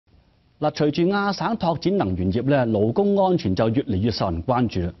嗱，隨住亞省拓展能源業咧，勞工安全就越嚟越受人關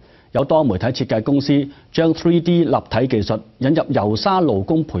注啦。有多媒體設計公司將 3D 立體技術引入油砂勞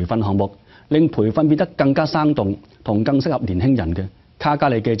工培訓項目，令培訓變得更加生動同更適合年輕人嘅。卡加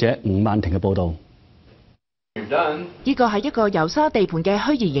利記者吳曼婷嘅報導。呢個係一個油砂地盤嘅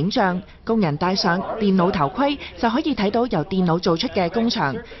虛擬影像，工人戴上電腦頭盔就可以睇到由電腦做出嘅工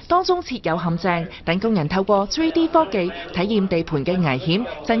場，當中設有陷阱，等工人透過 3D 科技體驗地盤嘅危險，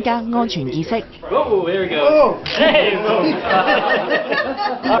增加安全意識。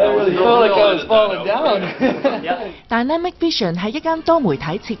Dynamic Vision 係一間多媒體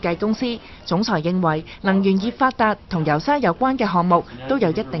設計公司，總裁認為能源業發達同油砂有關嘅項目都有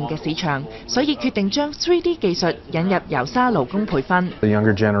一定嘅市場，所以決定將 3D 技術引入油砂勞工培訓。The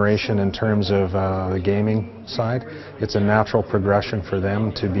younger generation, in terms of the gaming side, it's a natural progression for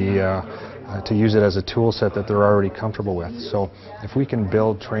them to use it as a tool set that they're already comfortable with. So if we can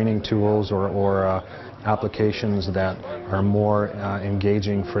build training tools or applications that are more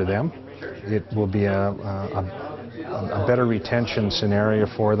engaging for them, it will be a better retention scenario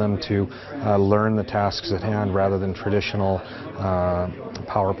for them to learn the tasks at hand rather than traditional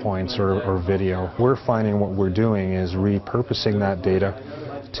PowerPoints or video. We're finding what we're doing is repurposing that data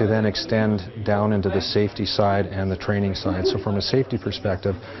to then extend down into the safety side and the training side. So from a safety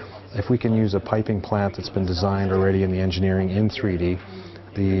perspective, if we can use a piping plant that's been designed already in the engineering in 3D,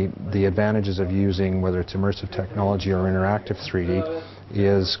 the advantages of using whether it's immersive technology or interactive 3D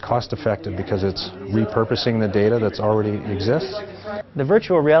is cost effective because it's repurposing the data that's already exists. The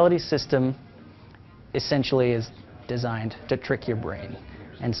virtual reality system essentially is designed to trick your brain.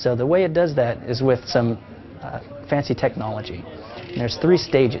 And so the way it does that is with some fancy technology. And there's 3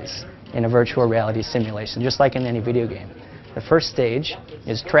 stages in a virtual reality simulation, just like in any video game. The first stage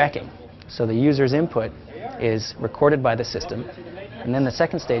is tracking. So the user's input is recorded by the system. And then the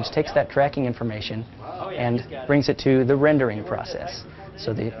second stage takes that tracking information and brings it to the rendering process.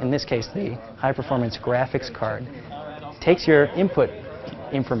 So in this case, the high-performance graphics card takes your input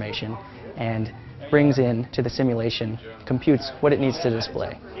information and brings in to the simulation, computes what it needs to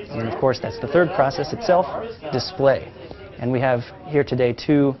display. And of course, that's the third process itself, display. And we have here today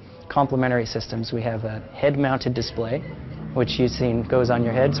 2 complementary systems. We have a head-mounted display, which you've seen goes on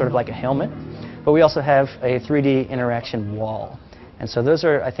your head, sort of like a helmet. But we also have a 3D interaction wall. And so those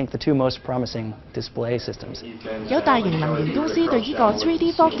are, I think, the 2 most promising display systems. 有大型能源公司對呢個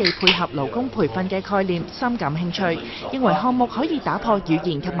 3D 科技配合勞工培訓嘅概念深感興趣，認為項目可以打破語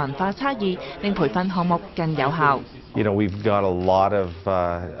言及文化差異，令培訓項目更有效。You know, we've got a lot of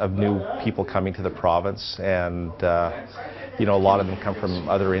new people coming to the province, and you know, a lot of them come from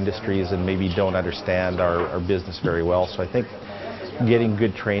other industries and maybe don't understand our business very well. So I think getting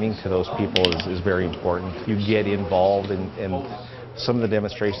good training to those people is very important. You get involved in some of the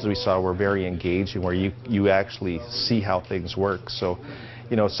demonstrations we saw were very engaging, where you actually see how things work. So,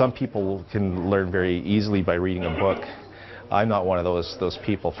 you know, some people can learn very easily by reading a book. I'm not one of those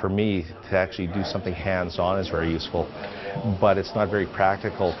people. For me, to actually do something hands-on is very useful, but it's not very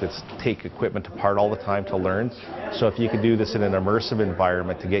practical to take equipment apart all the time to learn. So if you could do this in an immersive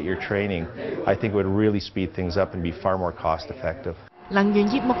environment to get your training, I think it would really speed things up and be far more cost-effective. 能源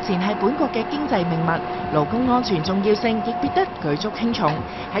業目前係本國嘅經濟命脈，勞工安全重要性亦變得舉足輕重。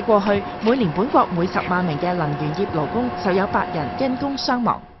喺過去，每年本國每10萬名嘅能源業勞工就有8人因工傷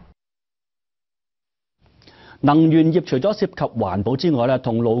亡。能源業除咗涉及環保之外咧，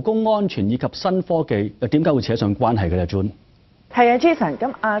同勞工安全以及新科技又點解會扯上關係嘅咧 ，June？ 係啊 ，Jason，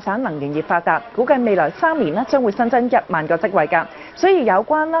 咁亞省能源業發達，估計未來3年將會新增1萬個職位㗎，所以有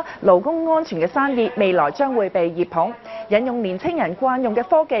關勞工安全嘅生意未來將會被熱捧，引用年青人慣用嘅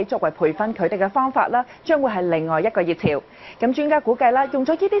科技作為培訓佢哋嘅方法將會係另外一個熱潮。咁專家估計用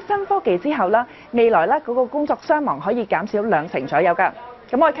咗呢啲新科技之後未來嗰個工作傷亡可以減少20%左右㗎。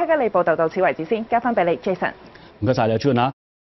咁我哋卡加利報道到此為止先，交翻俾你 ，Jason。唔該晒你 ，June 啊。